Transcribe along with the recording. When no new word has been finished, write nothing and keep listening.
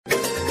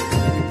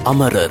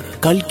அமரர்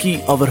கல்கி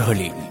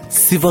அவர்களின்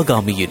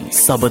சிவகாமியின்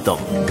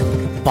சபதம்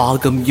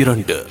பாகம்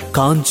 2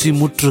 காஞ்சி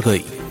முற்றுகை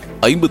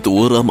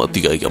 51ஆம்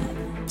அத்தியாயம்.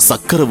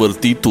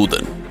 சக்கரவர்த்தி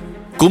தூதன்.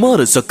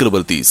 குமார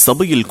சக்கரவர்த்தி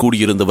சபையில்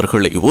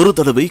கூடியிருந்தவர்களை ஒரு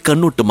தடவை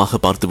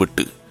கண்ணோட்டமாக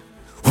பார்த்துவிட்டு,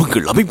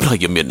 உங்கள்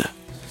அபிப்பிராயம் என்ன?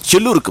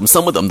 எல்லோருக்கும்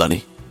சம்மதம்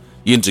தானே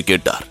என்று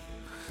கேட்டார்.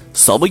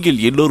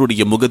 சபையில்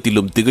எல்லோருடைய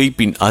முகத்திலும்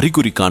திகைப்பின்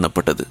அறிகுறி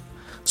காணப்பட்டது.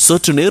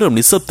 சற்று நேரம்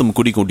நிசப்தம்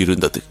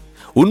குடிகொண்டிருந்தது.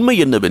 உண்மை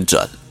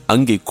என்னவென்றால்,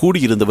 அங்கே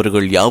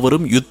கூடியிருந்தவர்கள்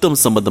யாவரும் யுத்தம்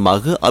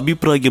சம்பந்தமாக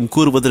அபிப்பிராயம்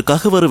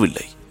கூறுவதற்காக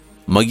வரவில்லை.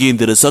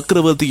 மகேந்திர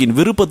சக்கரவர்த்தியின்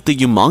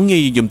விருப்பத்தையும்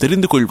ஆங்கையையும்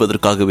தெரிந்து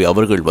கொள்வதற்காகவே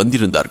அவர்கள்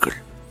வந்திருந்தார்கள்.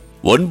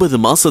 9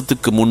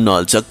 மாசத்துக்கு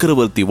முன்னால்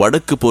சக்கரவர்த்தி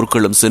வடக்கு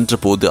போர்க்களம் சென்ற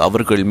போது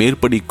அவர்கள்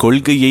மேற்படி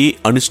கொள்கையை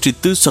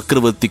அனுஷ்டித்து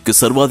சக்கரவர்த்திக்கு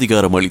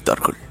சர்வாதிகாரம்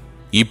அளித்தார்கள்.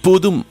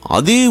 இப்போதும்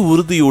அதே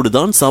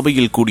உறுதியோடுதான்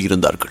சபையில்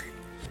கூடியிருந்தார்கள்.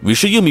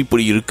 விஷயம்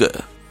இப்படி இருக்க,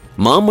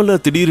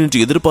 மாமல்லர் திடீரென்று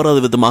எதிர்பாராத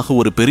விதமாக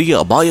ஒரு பெரிய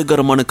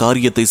அபாயகரமான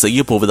காரியத்தை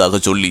செய்ய போவதாக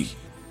சொல்லி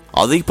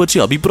அதை பற்றி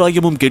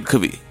அபிப்பிராயமும்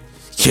கேட்கவே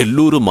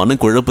எல்லோரும்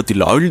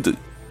மனக்குழப்பத்தில் ஆழ்ந்து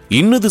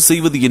இன்னது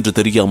செய்வது என்று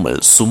தெரியாமல்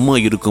சும்மா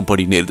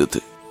இருக்கும்படி நேர்ந்தது.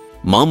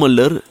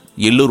 மாமல்லர்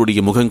எல்லோருடைய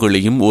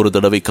முகங்களையும் ஒரு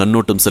தடவை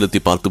கண்ணோட்டம் செலுத்தி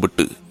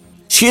பார்த்துவிட்டு,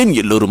 ஏன்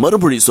எல்லோரும்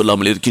மறுமொழி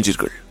சொல்லாமல்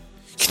இருக்கின்றீர்கள்?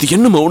 இது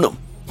என்ன மௌனம்?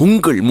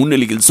 உங்கள்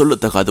முன்னிலையில்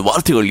சொல்லத்தகாத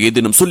வார்த்தைகள்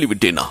ஏதேனும்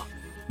சொல்லிவிட்டேனா?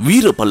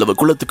 வீர பல்லவ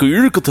குலத்துக்கு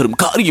இழுக்கு தரும்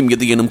காரியம்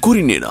எதையேனும்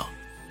கூறினேனா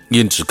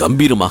என்று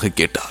கம்பீரமாக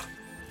கேட்டார்.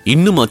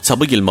 இன்னும்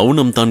அச்சபையில்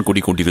மௌனம் தான்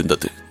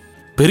கூடிக்கொண்டிருந்தது.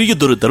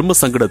 பெரியதொரு தர்ம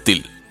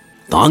சங்கடத்தில்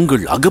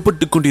தாங்கள்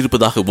அகப்பட்டுக்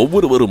கொண்டிருப்பதாக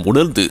ஒவ்வொருவரும்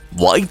உணர்ந்து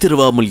வாய்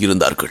திறவாமல்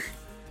இருந்தார்கள்.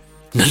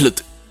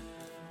 நல்லது,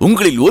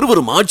 உங்களில்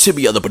ஒருவரும்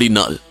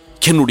ஆட்சேபியாதபடினால்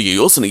என்னுடைய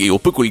யோசனையை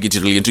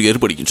ஒப்புக்கொள்கிறீர்கள் என்று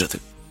ஏற்படுகின்றது,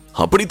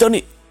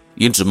 அப்படித்தானே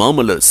என்று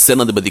மாமல்லர்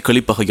சேனாதிபதி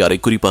கலிப்பகையாரை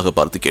குறிப்பாக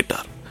பார்த்து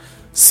கேட்டார்.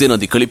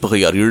 சேனாதி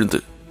கலிப்பகையார்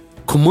எழுந்து,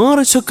 குமார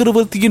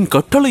சக்கரவர்த்தியின்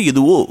கட்டளை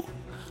எதுவோ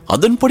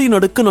அதன்படி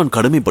நடக்க நான்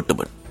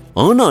கடமைப்பட்டவன்.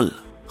 ஆனால்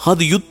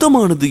அது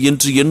யுத்தமானது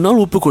என்று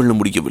என்னால் ஒப்புக்கொள்ள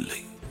முடியவில்லை.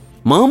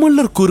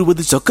 மாமல்லர்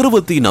கூறுவது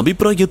சக்கரவர்த்தியின்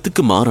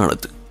அபிப்பிராயத்துக்கு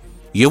மாறானது.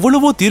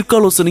 எவ்வளவோ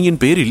தீர்க்காலோசனையின்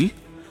பேரில்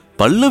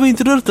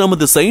பல்லவேந்திரர்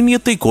தமது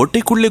சைன்யத்தை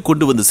கோட்டைக்குள்ளே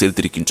கொண்டு வந்து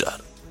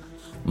சேர்த்திருக்கின்றார்.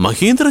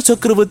 மகேந்திர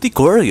சக்கரவர்த்தி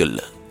கோழை அல்ல,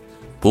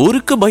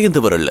 போருக்கு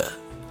பயந்தவர் அல்ல.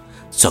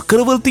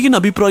 சக்கரவர்த்தியின்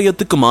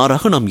அபிப்பிராயத்துக்கு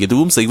மாறாக நாம்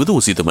எதுவும் செய்வது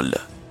உசிதமல்ல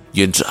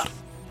என்றார்.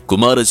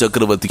 குமார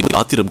சக்கரவர்த்தியின்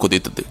ஆத்திரம்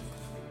கொதித்தது.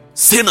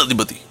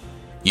 சேனாதிபதி,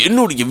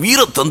 என்னுடைய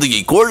வீர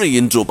தந்தையை கோழை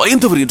என்றோ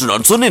பயந்தவர் என்று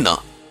நான் சொன்னேனா?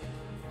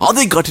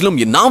 அதை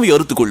காட்டிலும் என் நாவை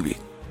அறுத்துக்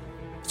கொள்வேன்.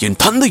 என்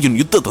தந்தையின்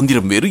யுத்த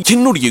தந்திரம் வேறு,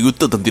 என்னுடைய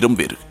யுத்த தந்திரம்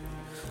வேறு.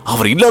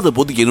 அவர் இல்லாத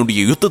போது என்னுடைய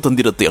யுத்த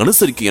தந்திரத்தை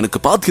அனுசரிக்க எனக்கு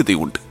பாத்தியத்தை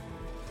உண்டு.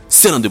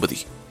 சேனாதிபதி,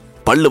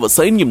 பல்லவ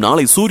சைன்யம்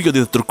நாளை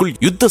சூரியோதயத்திற்குள்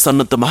யுத்த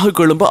சன்னத்தமாக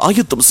கிளம்ப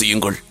ஆயத்தம்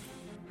செய்யுங்கள்.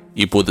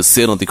 இப்போது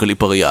சேனாதி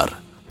கலிப்பகையார்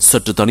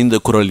சற்று தனிந்த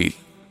குரலில்,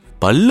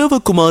 பல்லவ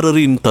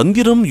குமாரரின்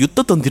தந்திரம்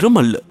யுத்த தந்திரம்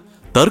அல்ல,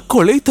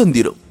 தற்கொலை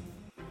தந்திரம்.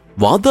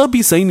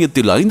 வாதாபி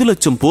சைன்யத்தில் 5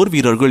 லட்சம் போர்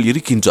வீரர்கள்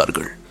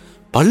இருக்கின்றார்கள்.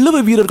 பல்லவ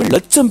வீரர்கள்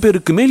 1,00,000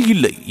 பேருக்கு மேல்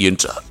இல்லை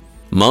என்றார்.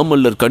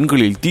 மாமல்லர்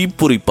கண்களில்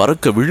தீப்பொறி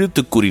பறக்க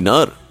விழுத்து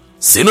கூறினார்,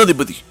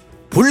 சேனாதிபதி,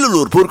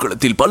 புள்ளலூர்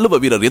போர்க்களத்தில் பல்லவ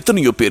வீரர்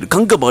எத்தனையோ பேர்,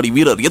 கங்கபாடி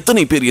வீரர்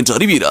எத்தனை பேர் என்று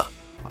அறிவீரா?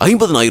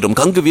 50,000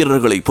 கங்க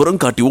வீரர்களை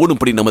புறங்காட்டி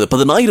ஓடும்படி நமது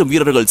 10,000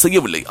 வீரர்கள்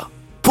செய்யவில்லையா?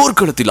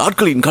 போர்க்களத்தில்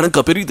ஆட்களின்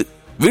கணக்கா பெரிது?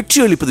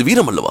 வெற்றி அளிப்பது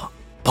வீரம் அல்லவா?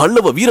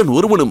 பல்லவ வீரன்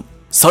ஒருவனும்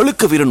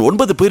சளுக்க வீரன்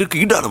 9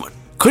 பேருக்கு ஈடானவன்.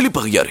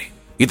 கலிப்பகையாரே,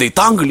 இதை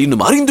தாங்கள்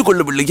இன்னும் அறிந்து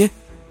கொள்ளவில்லையே.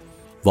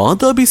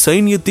 வாதாபி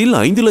சைன்யத்தில்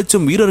 5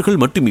 லட்சம்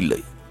வீரர்கள் மட்டுமில்லை,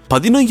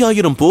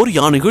 15,000 போர்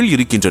யானைகள்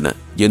இருக்கின்றன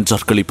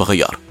என்றார்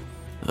கலிப்பகையார்.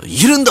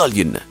 இருந்தால்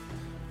என்ன?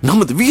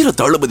 நமது வீர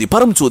தளபதி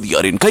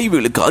பரம்சோதியாரின்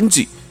கைவேலுக்கு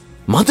அஞ்சி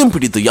மதம்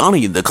பிடித்த யானை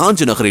இந்த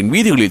காஞ்சி நகரின்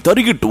வீதிகளில்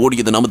தருகிட்டு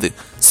ஓடியது நமது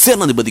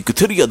சேனாதிபதிக்கு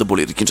தெரியாத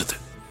போல இருக்கின்றது.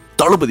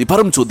 தளபதி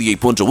பரம்சோதியை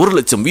போன்ற 1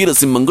 லட்சம் வீர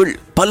சிம்மங்கள்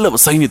பல்லவ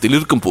சைன்யத்தில்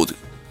இருக்கும் போது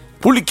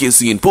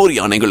புலிகேசியின் போர்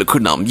யானைகளுக்கு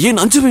நாம்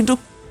ஏன் அஞ்ச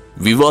வேண்டும்?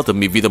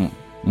 விவாதம் இவ்விதம்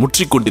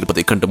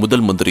முற்றிக்கொண்டிருப்பதை கண்ட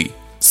முதல் மந்திரி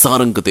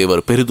சாரங்க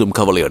தேவர் பெரிதும்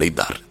கவலை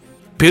அடைந்தார்.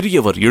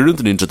 பெரியவர்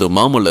எழுந்து நின்றது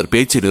மாமல்லர்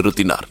பேச்சை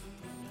நிறுத்தினார்.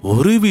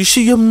 ஒரு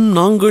விஷயம்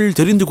நாங்கள்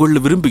தெரிந்து கொள்ள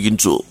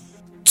விரும்புகின்றோம்.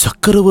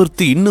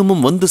 சக்கரவர்த்தி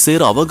இன்னமும் வந்து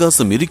சேர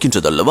அவகாசம்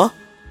இருக்கின்றதல்லவா?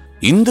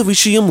 இந்த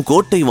விஷயம்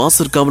கோட்டை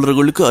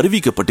வாசற்காவலர்களுக்கு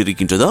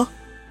அறிவிக்கப்பட்டிருக்கின்றதா?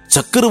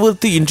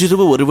 சக்கரவர்த்தி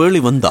இன்றிரவு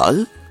ஒருவேளை வந்தால்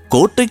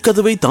கோட்டை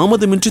கதவை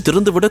தாமதமின்றி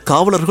திறந்துவிட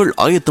காவலர்கள்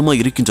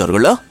ஆயத்தமாய்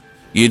இருக்கின்றார்களா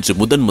என்று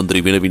முதன்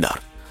மந்திரி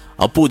வினவினார்.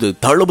 அப்போது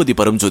தளபதி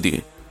பரம்ஜோதி,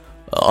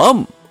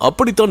 ஆம்,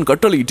 அப்படித்தான்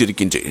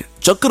கட்டளையிட்டிருக்கின்றேன்.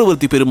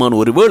 சக்கரவர்த்தி பெருமான்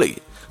ஒருவேளை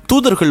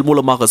தூதர்கள்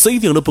மூலமாக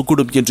செய்தி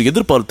அனுப்பக்கூடும் என்று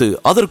எதிர்பார்த்து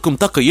அதற்கும்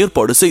தக்க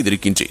ஏற்பாடு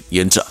செய்திருக்கின்றேன்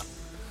என்றார்.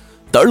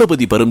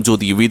 தளபதி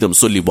பரம்ஜோதி வீதம்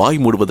சொல்லி வாய்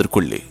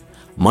மூடுவதற்குள்ளே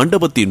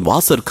மண்டபத்தின்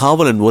வாசற்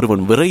காவலன்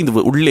ஒருவன்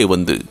விரைந்து உள்ளே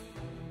வந்து,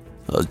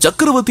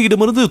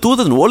 சக்கரவர்த்தியிடமிருந்து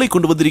தூதன் ஓலை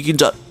கொண்டு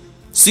வந்திருக்கின்றார்,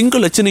 சிங்க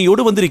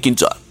லட்சணையோடு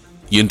வந்திருக்கின்றார்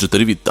என்று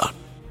தெரிவித்தான்.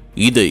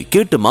 இதை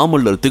கேட்டு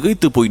மாமல்லர்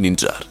திகைத்து போய்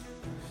நின்றார்.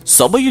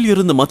 சபையில்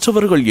இருந்த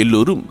மற்றவர்கள்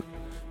எல்லோரும்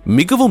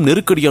மிகவும்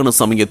நெருக்கடியான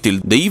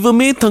சமயத்தில்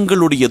தெய்வமே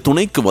தங்களுடைய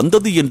துணைக்கு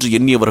வந்தது என்று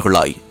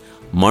எண்ணியவர்களாய்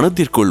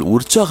மனதிற்குள்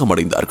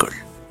உற்சாகமடைந்தார்கள்.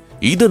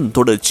 இதன்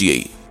தொடர்ச்சியை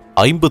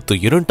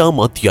 52ஆம்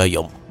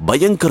அத்தியாயம்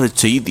பயங்கர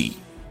செய்தி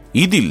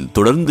இதில்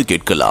தொடர்ந்து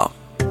கேட்கலாம்.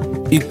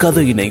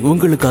 இக்கதையினை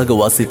உங்களுக்காக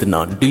வாசித்து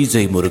நான்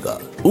DJ முருகா.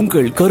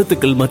 உங்கள்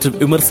கருத்துக்கள் மற்றும்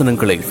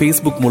விமர்சனங்களை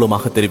Facebook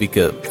மூலமாக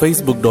தெரிவிக்க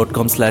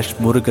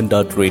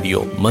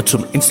facebook.com/murugan.radio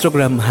மற்றும்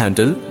Instagram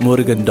ஹேண்டில்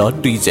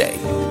murugan.dj.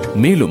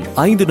 மேலும்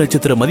 5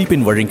 நட்சத்திர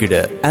மதிப்பெண்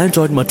வழங்கிட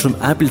Android மற்றும்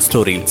Apple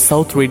ஸ்டோரில்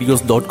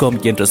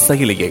southradios.com என்ற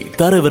செயலியை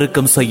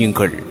தரவிறக்கம்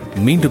செய்யுங்கள்.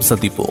 மீண்டும்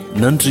சந்திப்போம்.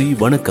 நன்றி,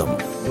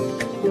 வணக்கம்.